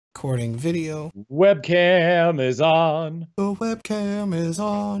recording video. Webcam is on. The webcam is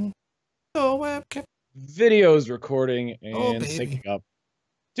on. The webcam. Video's recording and baby. syncing up.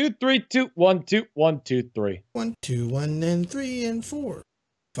 2, 3, 2, 1, 2, 1, 2, 3. 1, 2, 1, and 3, and 4,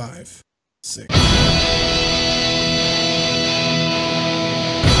 5, 6.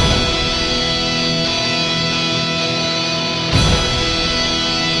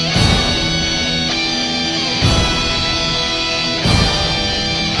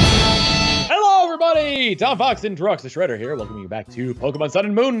 Hello, everybody! TomFawkes and DruoxTheShredder here, welcoming you back to Pokemon Sun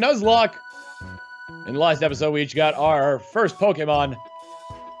and Moon Nuzlocke. In the last episode, we each got our first Pokemon.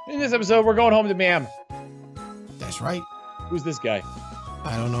 In this episode, we're going home to Ma'am. That's right. Who's this guy?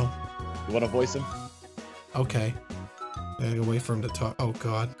 I don't know. You want to voice him? Okay. I gotta wait for him to talk. Oh,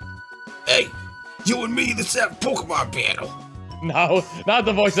 God. Hey! You and me, let's have a Pokemon battle! No, not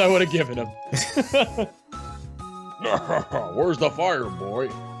the voice I would have given him. Where's the fire, boy?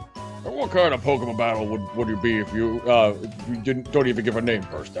 What kind of Pokemon battle would you be if you don't even give a name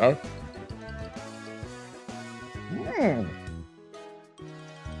first, huh?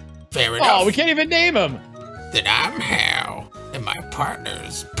 Fair enough. Oh, we can't even name him! Then I'm Hal, and my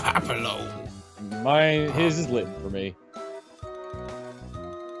partner's Popolo. His is lit for me.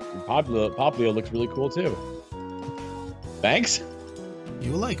 Popplio looks really cool too. Thanks.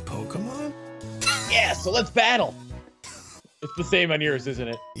 You like Pokemon? Yeah, so let's battle. It's the same on yours, isn't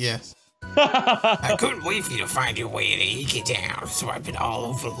it? Yes. I couldn't wait for you to find your way to Ike Town, so I've been all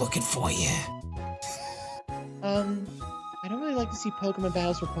over looking for you. I don't really like to see Pokemon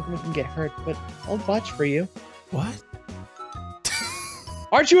battles where Pokemon can get hurt, but I'll watch for you. What?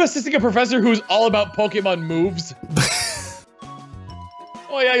 Aren't you assisting a professor who's all about Pokemon moves?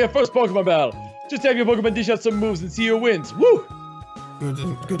 Oh yeah, your first Pokemon battle. Just have your Pokemon dish out some moves and see who wins. Woo!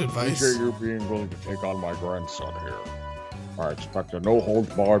 Good advice. Appreciate you being willing to take on my grandson here. I expect a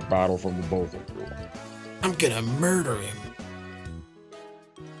no-holds-barred battle from the both of you. I'm gonna murder him.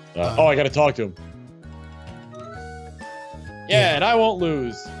 Oh, I gotta talk to him. Yeah, and I won't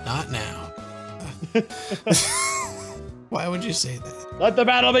lose. Not now. Why would you say that? Let the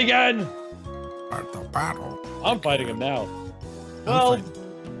battle begin! But the battle. I'm fighting him now. Well,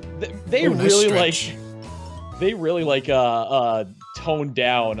 they Ooh, nice really stretch. tone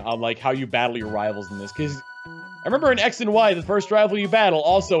down on like how you battle your rivals in this, because I remember in X and Y, the first rival you battle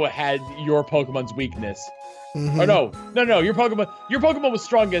also had your Pokemon's weakness. Mm-hmm. Or no, your Pokemon was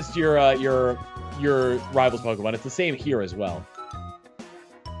strong against your rival's Pokemon. It's the same here as well.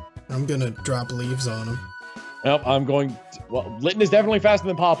 I'm gonna drop leaves on him. Nope, I'm going. Well, Litten is definitely faster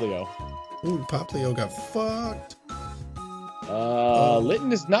than Popplio. Ooh, Popplio got fucked.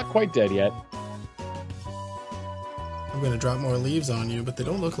 Litten is not quite dead yet. I'm gonna drop more leaves on you, but they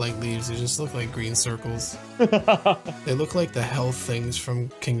don't look like leaves. They just look like green circles. They look like the health things from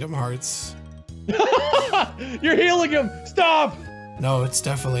Kingdom Hearts. You're healing him! Stop! No, it's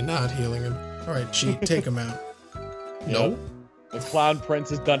definitely not healing him. All right, cheat, take him out. No. The Clown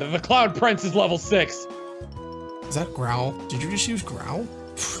Prince is done. The Clown Prince is level 6. Is that Growl? Did you just use Growl?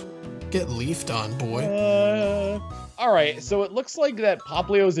 Get leafed on, boy. Alright, so it looks like that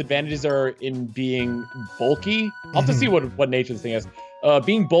Popplio's advantages are in being bulky. I'll have to see what nature this thing has.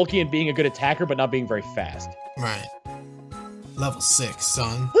 Being bulky and being a good attacker, but not being very fast. Right. Level 6,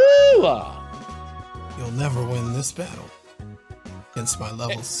 son. Woo! You'll never win this battle against my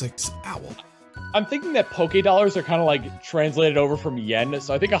level 6 owl. I'm thinking that Poké-Dollars are kind of like translated over from yen,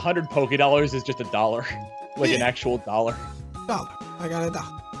 so I think 100 Poké-Dollars is just $1. Like an actual dollar. $1. I got $1.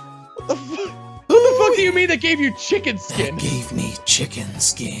 What the fuck? What the fuck do you mean that gave you chicken skin? That gave me chicken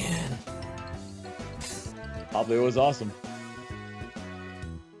skin. Popplio was awesome.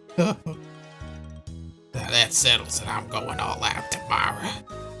 Now that settles it. I'm going all out tomorrow.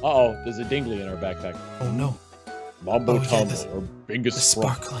 Uh-oh, there's a Dingley in our backpack. Oh no. Mambo yeah, Tumbo, this- or The Bingus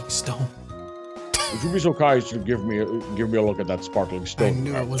Sprung. sparkling stone. Would you be so kind to give me a look at that sparkling stone? I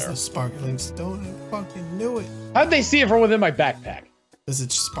knew out it was there? the sparkling stone. I fucking knew it. How'd they see it from within my backpack? Because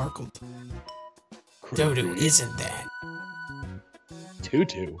it sparkled. Dodo isn't that.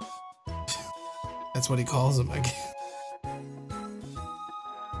 Tutu. That's what he calls him, I guess.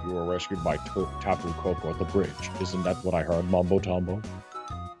 You were rescued by Tapu Koko at the bridge. Isn't that what I heard, Mambo Tumbo?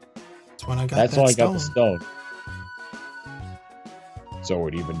 That's when I got That's that how I stone. got the stone. So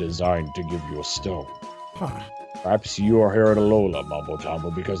it even designed to give you a stone. Huh. Perhaps you are here at Alola, Mambo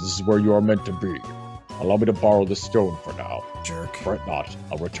Tumbo, because this is where you are meant to be. Allow me to borrow the stone for now. Jerk. Fret not.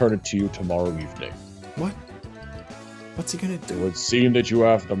 I'll return it to you tomorrow evening. What? What's he gonna It do? would seem that you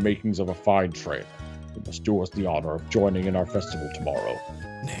have the makings of a fine trainer. You must do us the honor of joining in our festival tomorrow.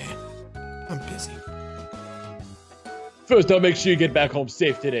 Nah. I'm busy. First, I'll make sure you get back home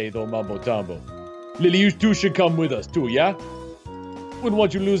safe today, though, Mambo Tombo. Lily, you two should come with us, too, yeah? Wouldn't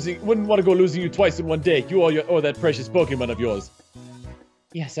want to go losing you twice in one day. You or that precious Pokemon of yours.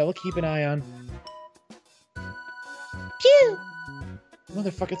 Yes, I will keep an eye on. Phew!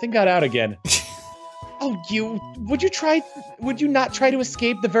 Motherfucker, thing got out again. Oh, would you not try to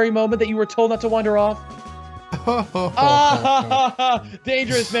escape the very moment that you were told not to wander off?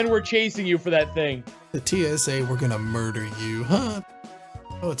 Dangerous men were chasing you for that thing. The TSA, we're gonna murder you, huh?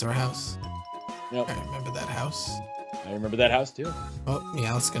 Oh, it's our house. Yep. I remember that house. I remember that house, too. Oh,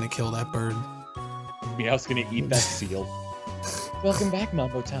 Meowth's gonna kill that bird. Meowth's gonna eat that seal. Welcome back,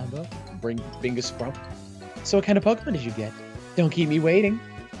 Mambo Tombo. Bring Bingus Frump. So what kind of Pokemon did you get? Don't keep me waiting.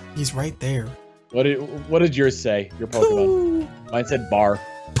 He's right there. What did yours say, your Pokemon? Ooh. Mine said bar.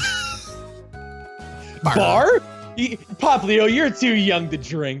 Bar? Poplio, you're too young to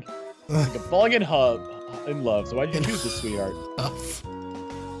drink. Like a falling in love. So why'd you choose this, sweetheart?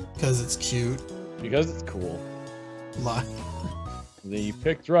 Because it's cute. Because it's cool. Lie. Then you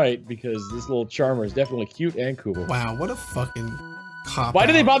picked right, because this little charmer is definitely cute and cool. Wow, what a fucking cop. Why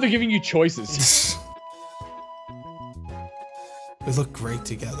do they bother giving you choices? We look great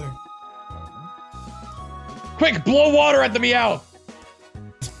together. Quick, blow water at the Meow!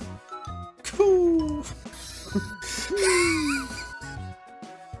 Cool.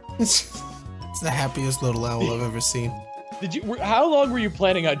 It's the happiest little owl I've ever seen. How long were you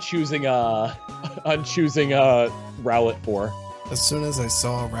planning on choosing Rowlet for? As soon as I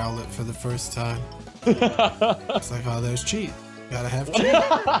saw Rowlet for the first time, it's like, oh, there's cheat. Gotta have cheat.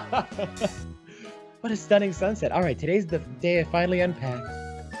 What a stunning sunset. All right, today's the day I finally unpack.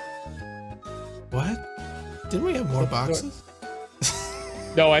 What? Didn't we have more boxes?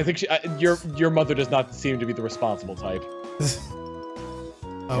 No, I think your mother does not seem to be the responsible type. Okay.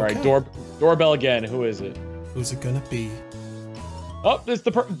 All right, doorbell again. Who is it? Who's it gonna be? Oh, it's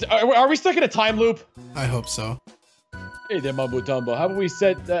are we stuck in a time loop? I hope so. Hey there, Mambo Tombo. How about we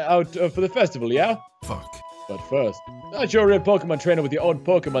set out for the festival, yeah? Fuck. But first, not you're a real Pokemon trainer with your own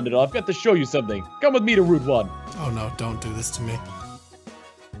Pokemon at all. I've got to show you something. Come with me to Route 1. Oh no, don't do this to me.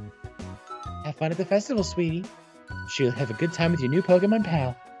 Have fun at the festival, sweetie. She'll have a good time with your new Pokemon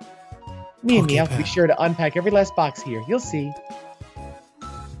pal. Me and Meowth will be sure to unpack every last box here. You'll see.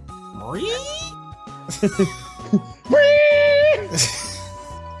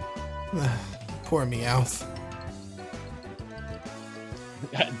 Poor Meowth.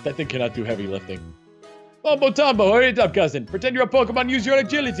 That thing cannot do heavy lifting. Mambo Tombo, hurry it up, cousin. Pretend you're a Pokemon, use your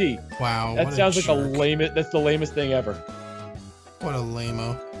agility. Wow. That sounds like that's the lamest thing ever. What a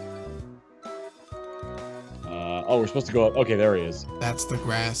lame-o. Oh, we're supposed to go up. Okay, there he is. That's the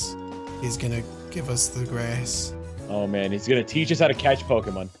grass. He's gonna give us the grass. Oh man, he's gonna teach us how to catch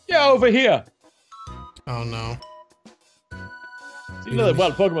Pokemon. Yeah, over here. Oh no. So you know that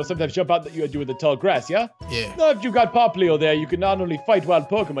wild Pokemon sometimes jump out that you do with the tall grass, yeah? Yeah. Now if you got Poplio there, you can not only fight wild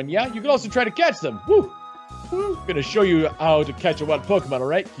Pokemon, yeah? You can also try to catch them. Woo! Woo! I'm gonna show you how to catch a wild Pokemon,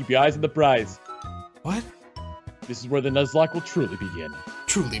 alright? Keep your eyes on the prize. What? This is where the Nuzlocke will truly begin.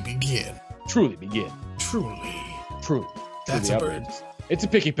 Truly begin. Truly begin. Truly. True. That's a bird. It's a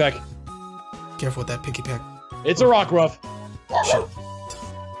picky peck. Careful with that picky peck. It's a rock ruff. Shit.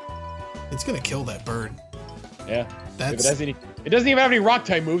 It's gonna kill that bird. Yeah. That's... It doesn't even have any rock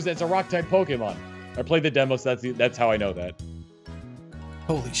type moves. That's a rock type Pokemon. I played the demo, so that's how I know that.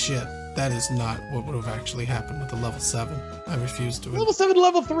 Holy shit. That is not what would have actually happened with the level 7. I refuse to. Level 7 to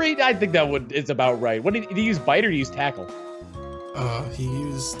level 3? I think it's about right. What did he use? Bite or did he use tackle? He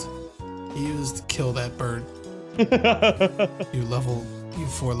used kill that bird. You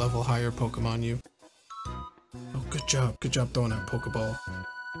 4 level higher Pokemon, you. Oh, good job throwing that Pokeball.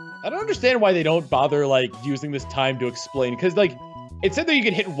 I don't understand why they don't bother, like, using this time to explain, because, like, it said that you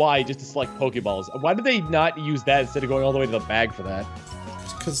could hit Y just to select Pokeballs. Why did they not use that instead of going all the way to the bag for that?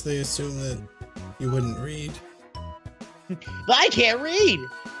 Because they assume that you wouldn't read. I can't read!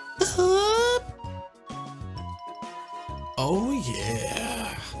 Oh,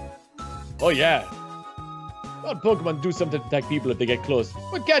 yeah. Oh, yeah. Well, Pokemon do something to attack people if they get close.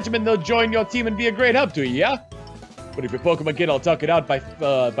 But catch them and they'll join your team and be a great help to you, yeah? But if your Pokemon get all tuck it out by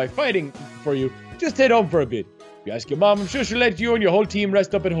fighting for you, just head home for a bit. If you ask your mom, I'm sure she'll let you and your whole team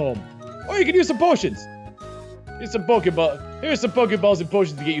rest up at home. Or you can use some potions. Here's some Pokeballs and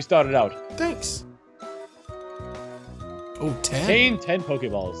potions to get you started out. Thanks. Oh, 10? 10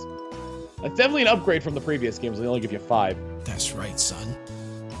 Pokeballs. That's definitely an upgrade from the previous games. They only give you 5. That's right, son.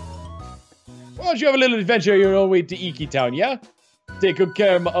 Why don't you have a little adventure on your own way to Iki Town, yeah? Take good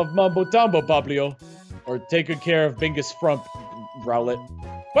care of Mambo Tombo, Poplio. Or take good care of Bingus Frump, Rowlet.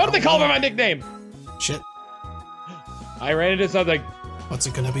 Why do they call me my nickname? Shit. I ran into something. What's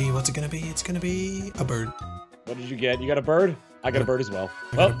it gonna be? What's it gonna be? It's gonna be a bird. What did you get? You got a bird? I got a bird as well.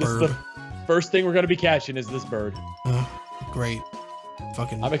 I Well, got a this is bird. the first thing we're gonna be catching is this bird. Great.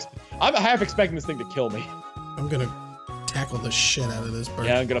 Fucking. I'm half expecting this thing to kill me. I'm gonna tackle the shit out of this bird.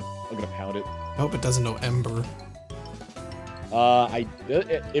 Yeah, I'm gonna pound it. I hope it doesn't know Ember.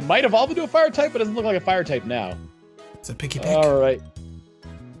 It might evolve into a fire type, but it doesn't look like a fire type now. It's a picky pick. All right.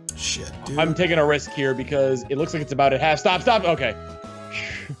 Shit, dude. I'm taking a risk here because it looks like it's about at half. Stop, stop. Okay.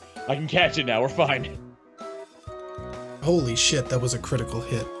 I can catch it now. We're fine. Holy shit, that was a critical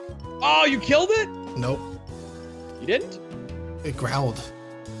hit. Oh, you killed it? Nope. You didn't? It growled.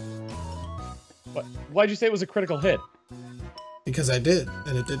 What? Why'd you say it was a critical hit? Because I did,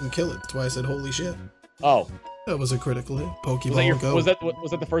 and it didn't kill it. That's why I said holy shit. Oh. That was a critical hit. Pokeball go. Was that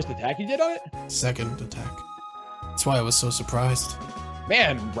the first attack you did on it? Second attack. That's why I was so surprised.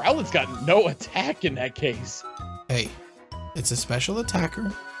 Man, Rowlet's got no attack in that case. Hey, it's a special attacker.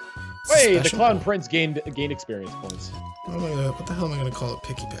 It's a Wait, the special Clown ball. Prince gained experience points. What the hell am I gonna call it?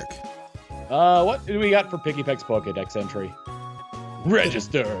 Picky Peck. What do we got for Picky Peck's Pokedex entry?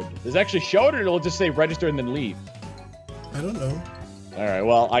 Registered. Does it actually show it, or it'll just say register and then leave? I don't know. All right,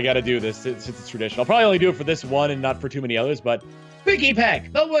 well, I gotta do this since it's traditional. I'll probably only do it for this one and not for too many others, but... Picky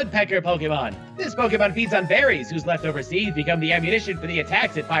Peck, the woodpecker Pokemon. This Pokemon feeds on berries, whose leftover seeds become the ammunition for the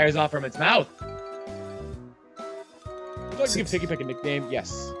attacks it fires off from its mouth. Would you like to give Picky Peck a nickname?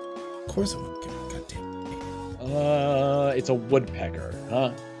 Yes. Of course I won't give it a goddamn. It's a woodpecker,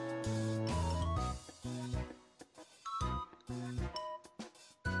 huh?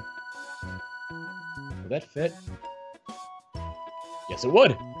 Would that fit? Yes, it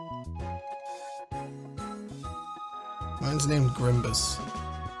would. Mine's named Grimbus.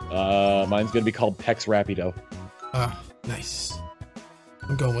 Mine's gonna be called Pex Rapido. Ah, nice.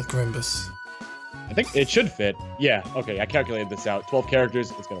 I'm going with Grimbus. I think it should fit. Yeah, okay, I calculated this out. 12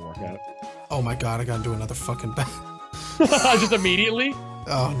 characters, it's gonna work out. Oh my god, I gotta do another fucking battle. Just immediately?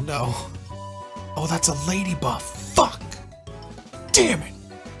 Oh no. Oh, that's a lady buff. Fuck. Damn it.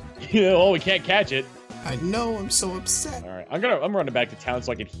 Yeah, well, we can't catch it. I know, I'm so upset. All right, I'm running back to town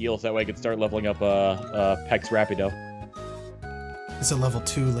so I can heal, so that way I can start leveling up Pex Rapido. It's a level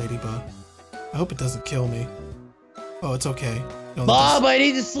 2 ladybug. I hope it doesn't kill me. Oh, it's okay. It only Bob, I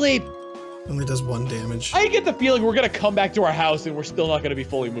need to sleep. only does 1 damage. I get the feeling we're gonna come back to our house and we're still not gonna be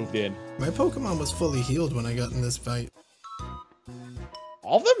fully moved in. My Pokemon was fully healed when I got in this fight.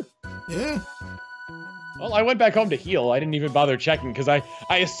 All of them? Yeah. Well, I went back home to heal. I didn't even bother checking because I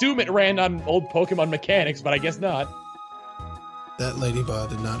assume it ran on old Pokemon mechanics, but I guess not. That ladybug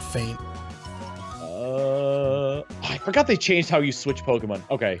did not faint. I forgot they changed how you switch Pokemon.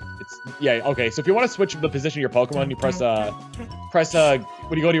 Okay, okay. So if you want to switch the position of your Pokemon, you press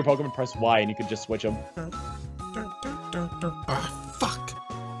when you go to your Pokemon, press Y, and you can just switch them. Ah, fuck.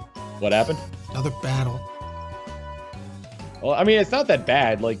 What happened? Another battle. Well, I mean, it's not that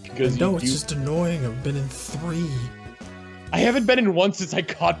bad, like, because No, it's just annoying. I've been in 3. I haven't been in one since I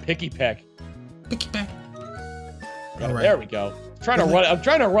caught Picky Peck. Picky Peck. Yeah, All right. there we go. I'm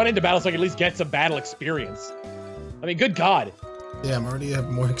trying to run into battle so I can at least get some battle experience. I mean, good God. Yeah, I'm already have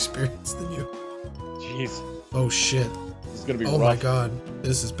more experience than you. Jeez, Oh shit. this is gonna be Oh rough. my god.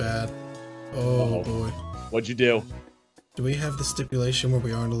 This is bad. Oh Uh-oh. boy. What'd you do? Do we have the stipulation where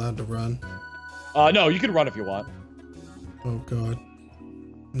we aren't allowed to run? No, you can run if you want. Oh god.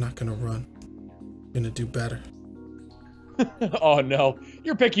 I'm not gonna run. I'm gonna do better. Oh no,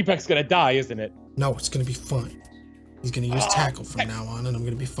 your Picky Peck's gonna die, isn't it? No, it's gonna be fine. He's gonna use tackle from now on and I'm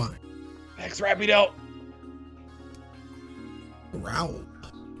gonna be fine. Pex Rapido. Growl.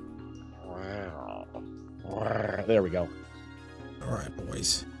 There we go. Alright,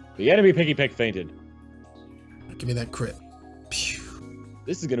 boys. The enemy Picky Peck fainted. Give me that crit. Pew.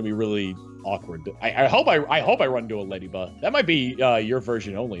 This is gonna be really awkward. I hope I run into a ladybug. That might be your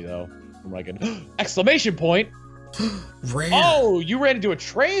version only though. I'm like an exclamation point. Rare. Oh, you ran into a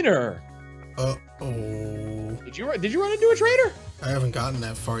trainer. Uh-oh. Did you run into a trainer? I haven't gotten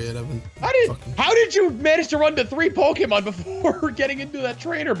that far yet. I've been fucking... How did you manage to run to 3 Pokemon before getting into that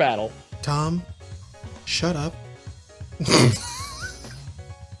trainer battle? Tom, shut up.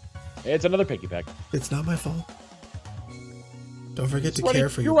 It's another Picky Peck. It's not my fault. Don't forget to care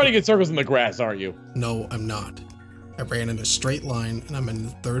for You're running in circles in the grass, aren't you? No, I'm not. I ran in a straight line, and I'm in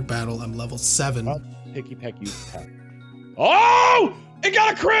the 3rd battle. I'm level 7. Well, Picky Peck used Peck. Oh! It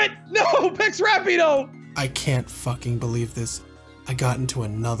got a crit! No! Pex Rapido! I can't fucking believe this. I got into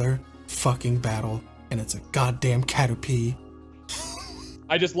another fucking battle, and it's a goddamn Caterpie.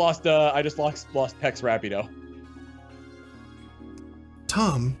 I just lost Pex Rapido.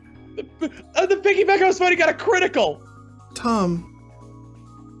 Tom, The Picky Peck I was fighting got a critical! Tom,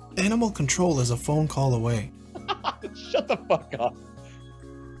 animal control is a phone call away. Shut the fuck up.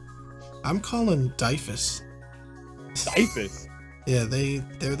 I'm calling Dyfus. Dyfus? Yeah,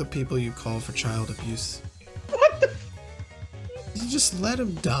 they're the people you call for child abuse. What the? You just let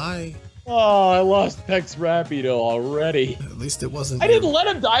him die. Oh, I lost Pex Rapido already. At least it wasn't. I didn't let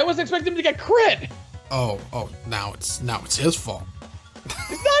him die. I wasn't expecting him to get crit. Oh, now it's his fault.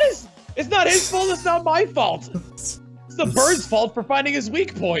 It's not his fault. It's not my fault. It's the bird's fault for finding his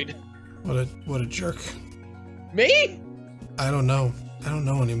weak point. What a jerk. Me? I don't know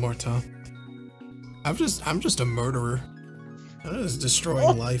anymore, Tom. I'm just a murderer. I'm just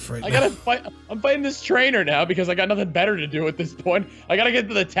destroying life right now. I'm fighting this trainer now because I got nothing better to do at this point. I gotta get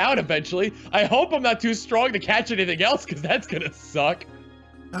to the town eventually. I hope I'm not too strong to catch anything else because that's gonna suck.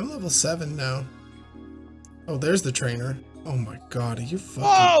 I'm level 7 now. Oh, there's the trainer. Oh my god, are you fucking...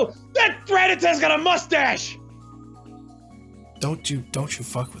 Oh! That Threadita's got a mustache! Don't you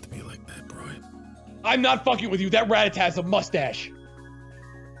fuck with me like that, bro. I'm not fucking with you. That Rattata has a mustache.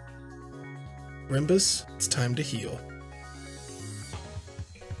 Rimbus, it's time to heal.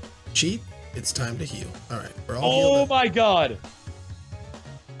 Cheat, it's time to heal. Alright, we're all healed Oh up. my god.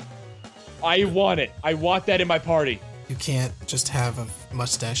 I want it. I want that in my party. You can't just have a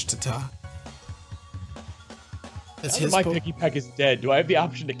mustache Tata. It's his My Picky Peck is dead. Do I have the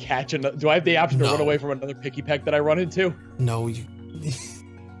option to catch another? Do I have the option to No. run away from another Picky Peck that I run into? No, you...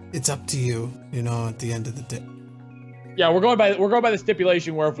 It's up to you, you know, at the end of the day. Yeah, we're going by the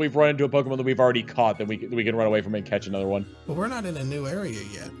stipulation where if we've run into a Pokemon that we've already caught, then we can run away from it and catch another one. But we're not in a new area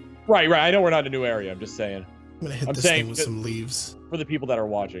yet. Right. I know we're not in a new area. I'm just saying. I'm gonna hit I'm this saying thing with that- some leaves. For the people that are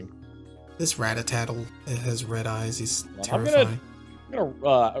watching. This Rattata, it has red eyes. He's I'm terrifying.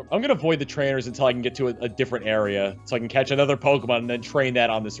 I'm gonna avoid the trainers until I can get to a different area, so I can catch another Pokemon and then train that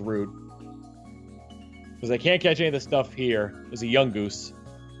on this route. Because I can't catch any of the stuff here. There's a young goose.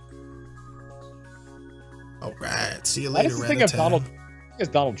 Alright, see you Why later, does this thing have Rattata. has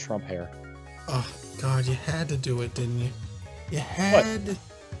Donald Trump hair? Oh god, you had to do it, didn't you? You had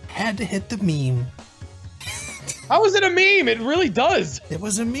to hit the meme. How is it a meme? It really does. It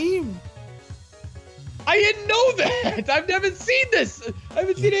was a meme. I didn't know that. I've never seen this. I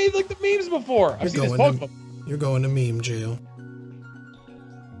haven't seen any like the memes before. I've seen his Pokemon. You're going to meme jail.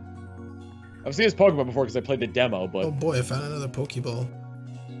 I've seen his Pokemon before because I played the demo, but Oh boy, I found another Pokeball.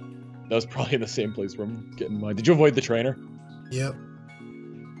 that was probably in the same place where I'm getting mine. Did you avoid the trainer? Yep.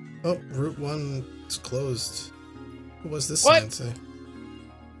 Oh, Route 1 is closed. What was this What? sign say?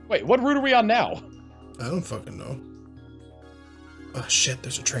 Wait, what route are we on now? I don't fucking know. Oh shit,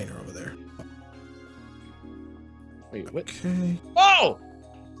 there's a trainer over there. Wait, what? Okay. Oh!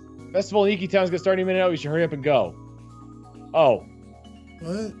 Festival in Iki Town's gonna start any minute now. We should hurry up and go. Oh,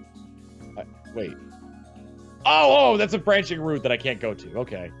 What? wait. Oh, that's a branching route that I can't go to.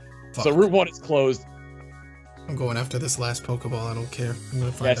 Okay. Fuck. So Route 1 is closed. I'm going after this last Pokeball, I don't care. I'm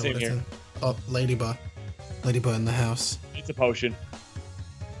gonna find Yeah, out same what it's here. in. Oh, Ladybug. Ladybug in the house. It's a potion.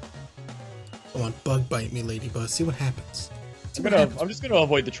 Come on, bug bite me, Ladybug. See what happens. See what I'm happens. just gonna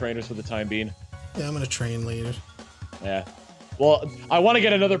avoid the trainers for the time being. Yeah, I'm gonna train later. Yeah. Well, I want to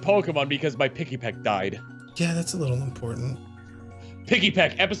get another Pokemon because my Picky Peck died. Yeah, that's a little important. Picky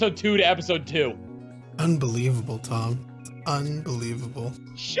Peck, episode 2 to episode 2. Unbelievable, Tom. It's unbelievable.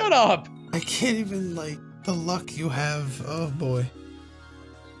 Shut up! I can't even, like, the luck you have. Oh, boy.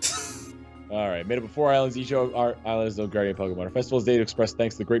 Alright, made it before Islands. Each of our islands no guardian Pokemon. Our festival is day to express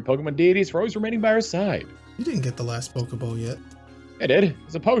thanks to the great Pokemon deities for always remaining by our side. You didn't get the last Pokeball yet. I did.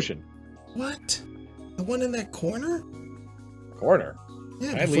 It's a potion. What? The one in that corner? Corner.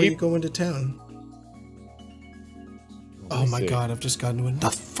 Yeah, Can I before you leave? go into town. Let Oh me my see. god, I've just gotten to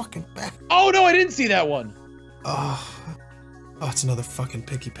another fucking back. Oh no, I didn't see that one! Oh, it's another fucking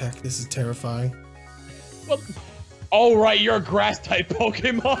Picky Peck. This is terrifying. Well, oh right, you're a grass type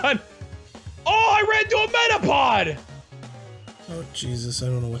Pokemon! Oh, I ran into a Metapod! Oh, Jesus, I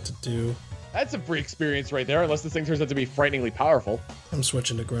don't know what to do. That's a free experience right there, unless this thing turns out to be frighteningly powerful. I'm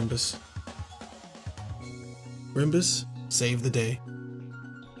switching to Grimbus. Grimbus, save the day.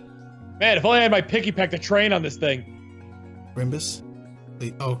 Man, if only I had my Picky Peck to train on this thing. Grimbus?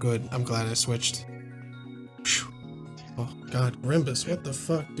 Oh, good. I'm glad I switched. Phew. Oh, God. Grimbus, what the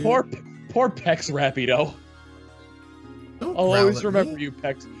fuck, dude? Poor Pex Rapido. Don't I'll growl always at remember me. you,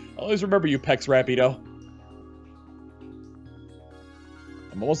 Pex. I'll always remember you, Pex Rapido.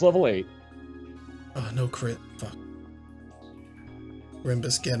 I'm almost level 8. Oh, no crit. Fuck.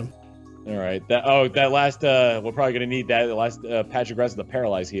 Grimbus, get him. Alright, that last, we're probably gonna need that. The last patch of grass is the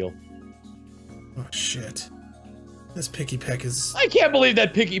Paralyze heal. Oh, shit. This Picky Peck is... I can't believe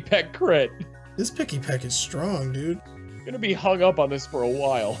that Picky Peck crit. This Picky Peck is strong, dude. You're gonna be hung up on this for a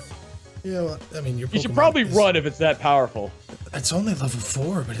while. Yeah, well, I mean, your Pokemon You should probably is- run if it's that powerful. It's only level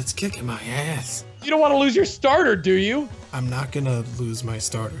 4, but it's kicking my ass. You don't want to lose your starter, do you? I'm not gonna lose my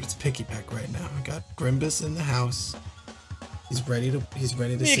starter. It's Picky Peck right now. I got Grimbus in the house. He's ready to. He's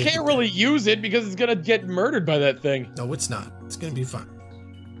ready to. You save can't the really day. use it because it's gonna get murdered by that thing. No, it's not. It's gonna be fine.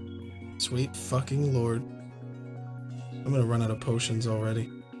 Sweet fucking lord. I'm gonna run out of potions already.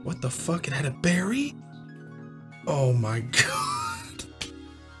 What the fuck? It had a berry? Oh my god.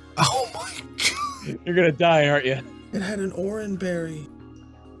 Oh my god. You're gonna die, aren't you? It had an orange berry.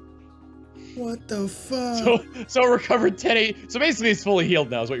 What the fuck? So it recovered 10 So basically it's fully healed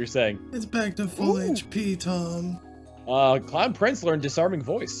now is what you're saying. It's back to full Ooh. HP, Tom. Clown Prince learned Disarming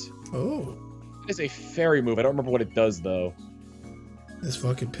Voice. Oh. It's a fairy move. I don't remember what it does though. This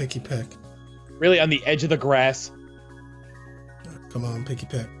fucking Picky Peck. Really on the edge of the grass. Come on, Picky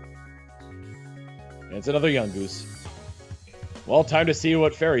Peck. And it's another Young Goose. Well, time to see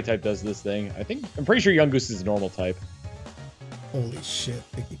what fairy type does this thing. I'm pretty sure Young Goose is a normal type. Holy shit,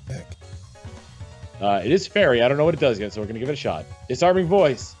 Picky Peck. It is fairy. I don't know what it does yet, so we're gonna give it a shot. Disarming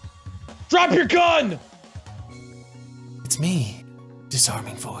Voice. Drop your gun! It's me.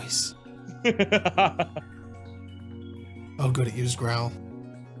 Disarming voice. Oh, good, it used Growl.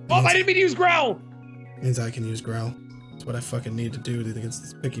 Oh, I didn't mean to use Growl! Means I can use Growl. That's what I fucking need to do against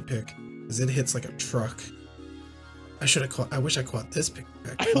this Picky Peck. Because it hits like a truck. I should have caught. I wish I caught this Picky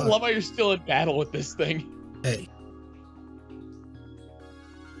Peck. I love how you're still in battle with this thing. Hey.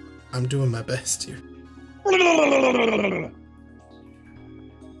 I'm doing my best here.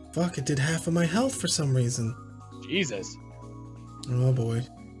 Fuck, it did half of my health for some reason. Jesus. Oh boy.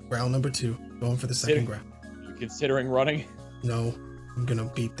 Growl number 2. Going for the second growl. You considering running? No. I'm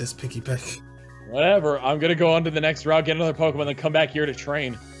gonna beat this Picky Peck. Whatever. I'm gonna go on to the next route, get another Pokemon, then come back here to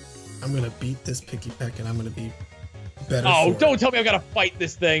train. I'm gonna beat this Picky Peck and I'm gonna be better Oh, for don't it. tell me I gotta fight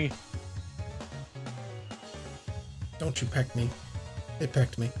this thing. Don't you peck me. It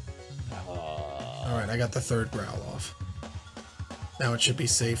pecked me. Alright, I got the third growl off. Now it should be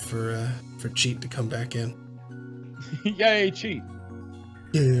safe for Cheat to come back in. Yay, cheat.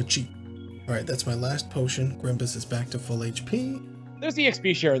 Yeah, Cheat. Alright, that's my last potion. Grimbus is back to full HP. There's the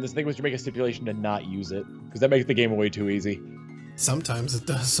XP share in this thing, which would make a stipulation to not use it, because that makes the game way too easy. Sometimes it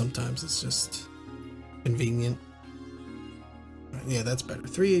does, sometimes it's just convenient. Yeah, that's better.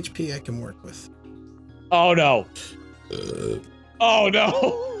 3 HP I can work with. Oh no. Oh no.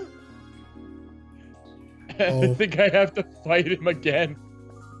 Oh. I think I have to fight him again.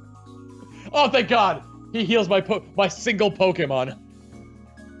 Oh, thank God. He heals my single Pokemon.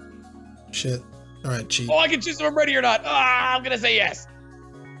 Shit. Alright, Cheat. Oh, I can choose if I'm ready or not. Ah, I'm gonna say yes.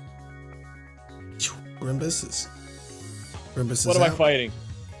 Grimbus is What am I out. fighting?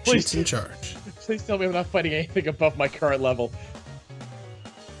 Cheat's Please, in charge. please tell me I'm not fighting anything above my current level.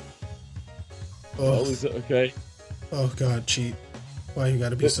 Oh, Okay. oh god, Cheat. Why you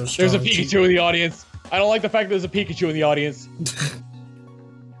gotta be so strong? There's a Cheat? Pikachu in the audience. I don't like the fact that there's a Pikachu in the audience.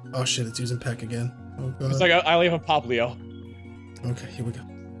 Oh shit, it's using Peck again. Oh god. It's like I only have a Poplio. Okay, here we go.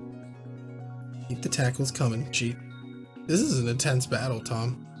 Keep the tackles coming, Cheat. This is an intense battle,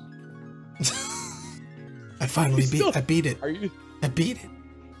 Tom. I finally I beat it. Are you? I beat it.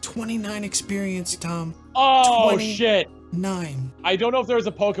 29 experience, Tom. Oh 20. shit! 9. I don't know if there was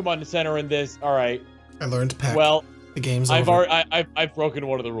a Pokemon center in this. All right. I learned Peck. Well, the game's I've over. already I've broken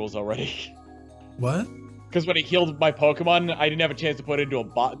one of the rules already. What? Because when it healed my Pokemon, I didn't have a chance to put it into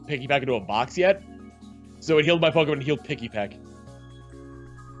a Picky Peck into a box yet. So it healed my Pokemon and healed Picky Peck.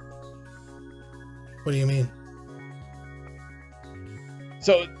 What do you mean?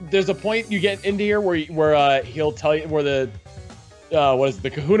 So there's a point you get into here where he'll tell you where the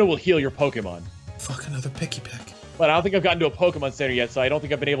the Kahuna will heal your Pokemon. Fuck, another Picky Peck. But I don't think I've gotten to a Pokemon Center yet, so I don't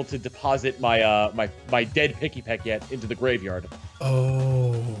think I've been able to deposit my my dead Picky Peck yet into the graveyard.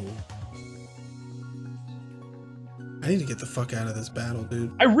 Oh. I need to get the fuck out of this battle,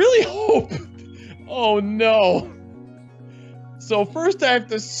 dude. I really hope. Oh no. So first I have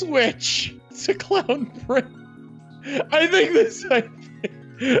to switch to Clown Prince. I think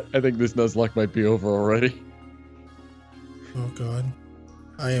this Nuzlocke might be over already. Oh god.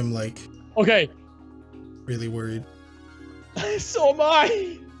 I am like Okay. really worried. So am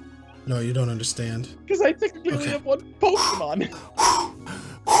I. No, you don't understand. Because I technically only have one Pokemon.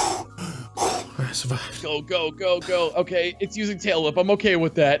 I survived. Go, go, go, go. Okay, it's using Tail Whip. I'm okay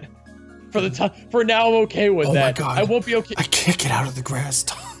with that. For now, I'm okay with Oh that. my god. I won't be okay. I can't get out of the grass,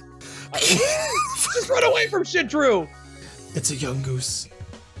 Tom. Just run away from shit, Drew. It's a young goose.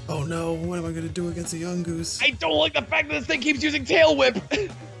 Oh no, what am I gonna do against a young goose? I don't like the fact that this thing keeps using Tail Whip.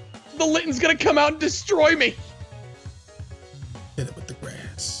 The Litten's gonna come out and destroy me.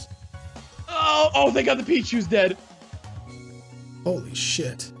 Oh, thank God the Pichu's dead. Holy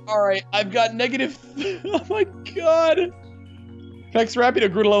shit. All right, I've got negative. Oh my God. Pex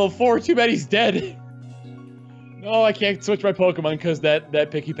Rapido grew to level 4. Too bad he's dead. No, I can't switch my Pokemon because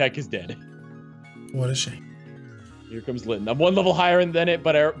that Picky Peck is dead. What a shame. Here comes Litten. I'm 1 level higher than it,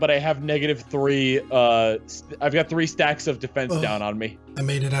 but I have -3. I've got 3 stacks of defense down on me. I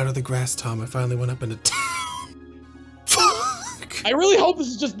made it out of the grass, Tom. I finally went up into town. Fuck. I really hope this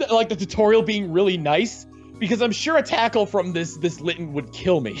is just like the tutorial being really nice, because I'm sure a tackle from this Litten would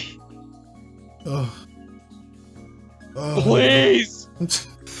kill me. Oh. Oh. Please!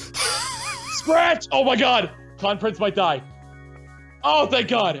 Scratch! Oh my God! Clown Prince might die. Oh, thank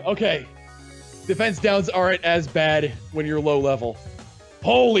God. Okay. Defense downs aren't as bad when you're low level.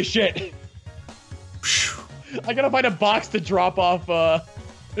 Holy shit! I gotta find a box to drop off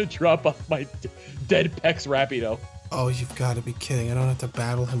my dead Pex Rapido. Oh, you've got to be kidding. I don't have to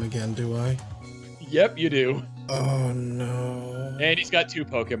battle him again, do I? Yep, you do. Oh, no. And he's got 2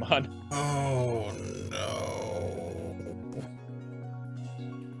 Pokemon. Oh, no.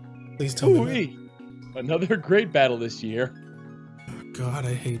 Please tell me that. Another great battle this year. Oh, God,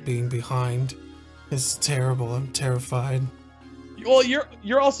 I hate being behind. It's terrible. I'm terrified. Well,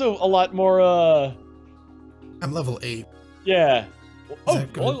 you're also a lot more, I'm level 8. Yeah.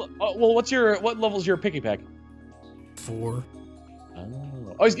 that good? Well, what level's your Picky Peck? 4.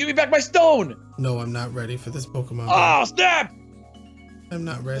 Oh, he's giving me back my stone! No, I'm not ready for this Pokemon. Oh, snap! I'm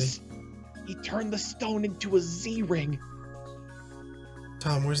not ready. He turned the stone into a Z-ring.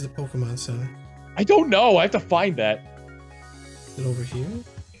 Tom, where's the Pokemon Center? I don't know. I have to find that. Is it over here?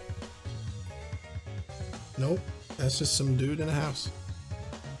 Nope. That's just some dude in a house.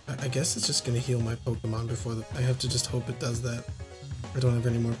 I guess it's just gonna heal my Pokemon before I have to just hope it does that. I don't have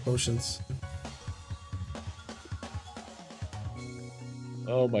any more potions.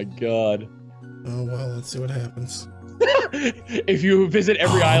 Oh my God. Oh well, let's see what happens. If you visit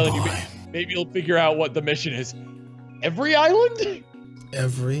every island, maybe you'll figure out what the mission is. Every island?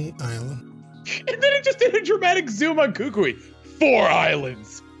 Every island. And then it just did a dramatic zoom on Kukui. 4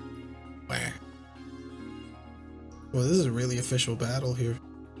 islands. Wah. Well, this is a really official battle here.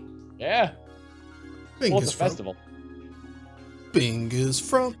 Yeah. Bing Well, is it's a from. festival. Bing is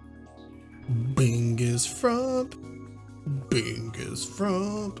from. Bing is from. Bing is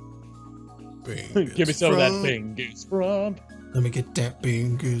from. Bing is Give me some of that from. thing, Goose from. Let me get that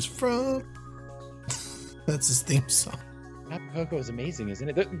Bing is from. That's his theme song. Acapulco is amazing, isn't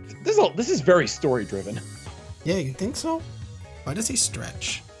it? This is very story driven. Yeah, you think so? Why does he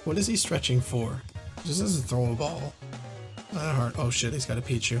stretch? What is he stretching for? Just doesn't throw a ball. Not hard. Oh shit, he's got a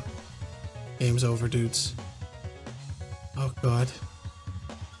Pichu. Game's over, dudes. Oh god.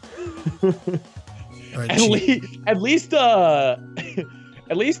 Alright, At least your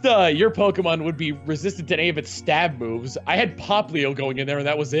Pokemon would be resistant to any of its stab moves. I had Poplio going in there and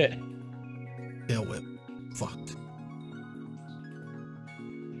that was it. Tail Whip. Fuck.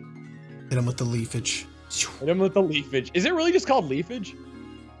 Hit him with the leafage. Hit him with the leafage. Is it really just called leafage?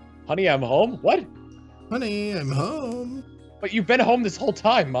 Honey, I'm home? What? Honey, I'm home. But you've been home this whole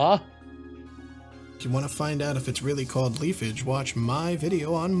time, Ma. If you want to find out if it's really called leafage, watch my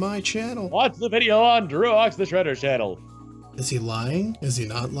video on my channel. Watch the video on DruoxTheShredder channel. Is he lying? Is he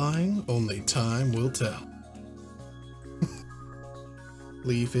not lying? Only time will tell.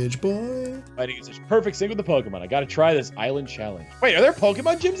 Leafage boy. Fighting in such perfect sync with the Pokemon. I gotta try this island challenge. Wait, are there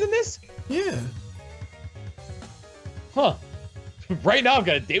Pokemon gyms in this? Yeah. Huh. Right now I've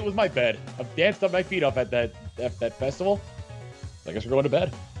got a date with my bed. I've danced up my feet off at that festival. I guess we're going to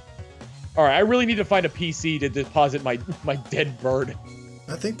bed. Alright, I really need to find a PC to deposit my dead bird.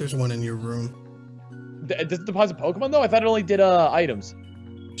 I think there's one in your room. Does it deposit Pokemon though? I thought it only did items.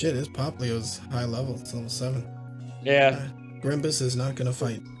 Shit, his Poplio's high level. It's level 7. Yeah. Grimbus is not gonna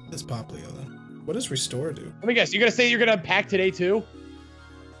fight this Poplio then. What does Restore do? Let me guess, you're gonna say you're gonna unpack today too?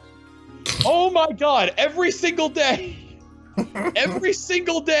 Oh my god, every single day! Every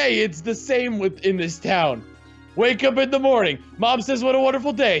single day it's the same in this town. Wake up in the morning, Mom says what a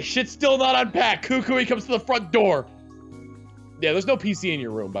wonderful day, shit's still not unpacked, Kukui comes to the front door. Yeah, there's no PC in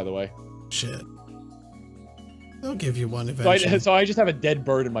your room, by the way. Shit. I'll give you one eventually. So I just have a dead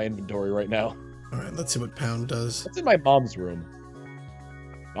bird in my inventory right now. Alright, let's see what Pound does. What's in my mom's room?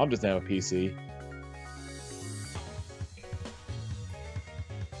 Mom doesn't have a PC.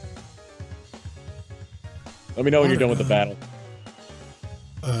 Let me know when you're done with the battle.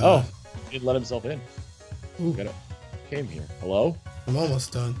 Oh, he didn't let himself in. Ooh. Came here. Hello? I'm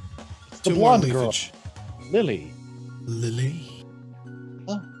almost done. It's the Two more blonde girl. leafage. Lily. Lily.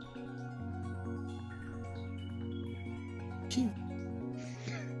 Oh. Cute.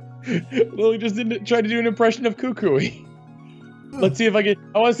 Lily just didn't try to do an impression of Kukui. Let's see if I can.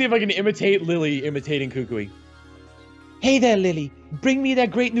 I want to see if I can imitate Lily imitating Kukui. Hey there, Lily. Bring me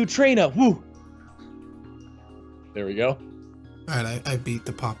that great new trainer. Woo. There we go. Alright, I beat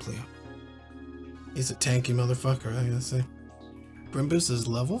the Poplio. He's a tanky motherfucker, I gotta say. Brimbus is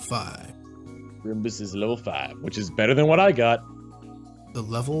level 5. Brimbus is level 5, which is better than what I got. The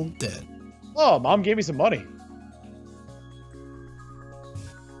level dead. Oh, Mom gave me some money.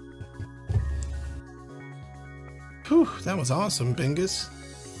 Whew, that was awesome, Bingus.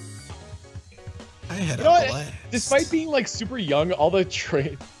 I had You know a what? blast. Despite being like super young, all the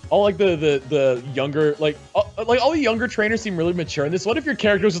younger all the younger trainers seem really mature in this. What if your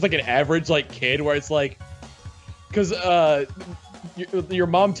character was just like an average like kid, where it's like, because your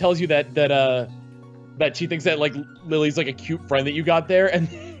mom tells you that she thinks that like Lily's like a cute friend that you got there, and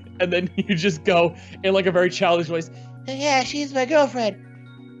then you just go in like a very childish voice. Yeah, she's my girlfriend.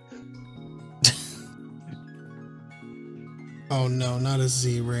 Oh no, not a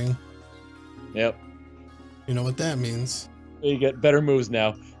Z ring. Yep. You know what that means. You get better moves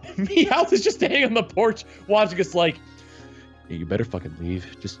now. Meowth is just staying on the porch watching us like, hey, you better fucking leave.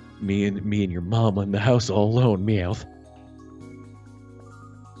 Just me and your mom in the house all alone, Meowth.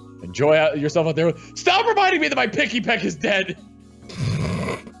 Enjoy yourself out there. Stop reminding me that my Picky Peck is dead.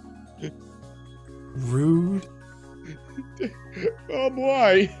 Rude.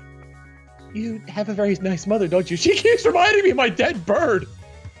 Why? You have a very nice mother, don't you? She keeps reminding me of my dead bird.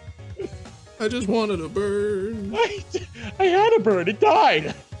 I just wanted a bird. I had a bird. It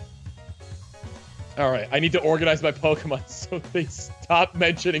died. All right, I need to organize my Pokemon so they stop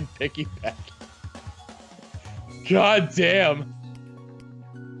mentioning Picky Peck. God damn.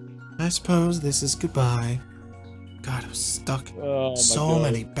 I suppose this is goodbye. God, I was stuck. Oh my So God.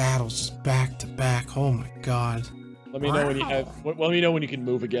 many battles just back to back. Oh my God. Let me know when you have. Let me know when you can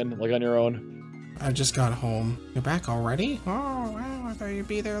move again, like on your own. I just got home. You're back already? Oh, wow, I thought you'd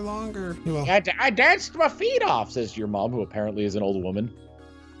be there longer. Well, I danced my feet off, says your mom, who apparently is an old woman.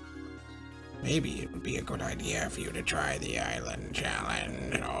 maybe it would be a good idea for you to try the island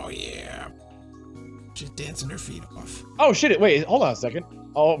challenge. Oh, yeah. She's dancing her feet off. Oh shit! Wait, hold on a second.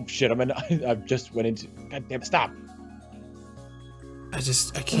 Oh shit! I just went into. God damn! Stop. I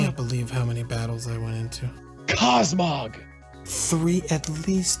can't believe how many battles I went into. Cosmog. At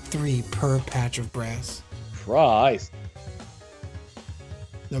least three per patch of grass. Christ.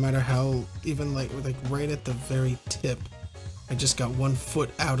 No matter how, even like right at the very tip, I just got 1 foot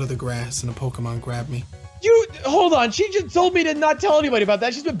out of the grass and a Pokemon grabbed me. You hold on. She just told me to not tell anybody about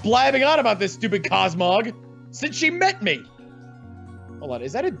that. She's been blabbing on about this stupid Cosmog since she met me. Hold on.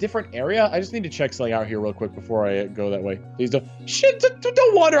 Is that a different area? I just need to check something out here real quick before I go that way. Please don't. Shit!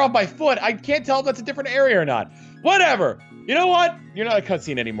 Don't wander off my foot. I can't tell if that's a different area or not. Whatever. You know what? You're not a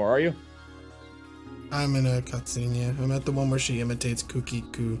cutscene anymore, are you? I'm in a cutscene, yeah. I'm at the one where she imitates Cookie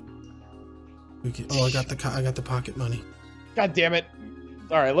Coo. Oh, I got the pocket money. God damn it.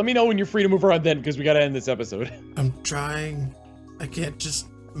 All right, let me know when you're free to move around then, because we gotta end this episode. I'm trying. I can't just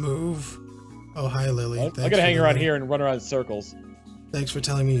move. Oh, hi, Lily. I'm gonna hang around here and run around in circles. Thanks for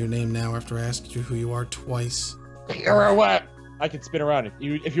telling me your name now after I asked you who you are twice. Pirouette. I can spin around.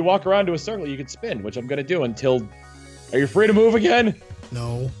 If you walk around to a circle, you can spin, which I'm gonna do until... Are you free to move again?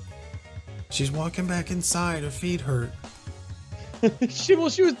 No. She's walking back inside. Her feet hurt. She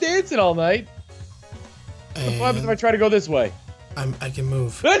was dancing all night. What happens if I try to go this way? I can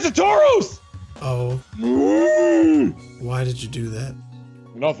move. That's a Tauros! Oh. Why did you do that?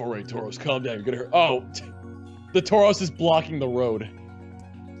 Enough already, Tauros. Calm down. You're gonna hurt. Oh. The Tauros is blocking the road.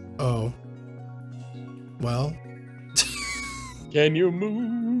 Oh. Well. Can you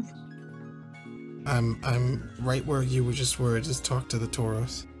move? I'm right where you were just Just talk to the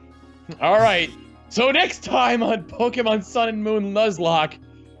Tauros. Alright. So next time on Pokemon Sun and Moon Nuzlocke,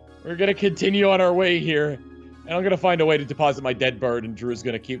 we're gonna continue on our way here. And I'm gonna find a way to deposit my dead bird, and Drew's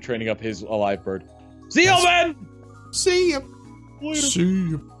gonna keep training up his alive bird. See you, man! See ya! Later.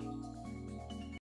 See ya.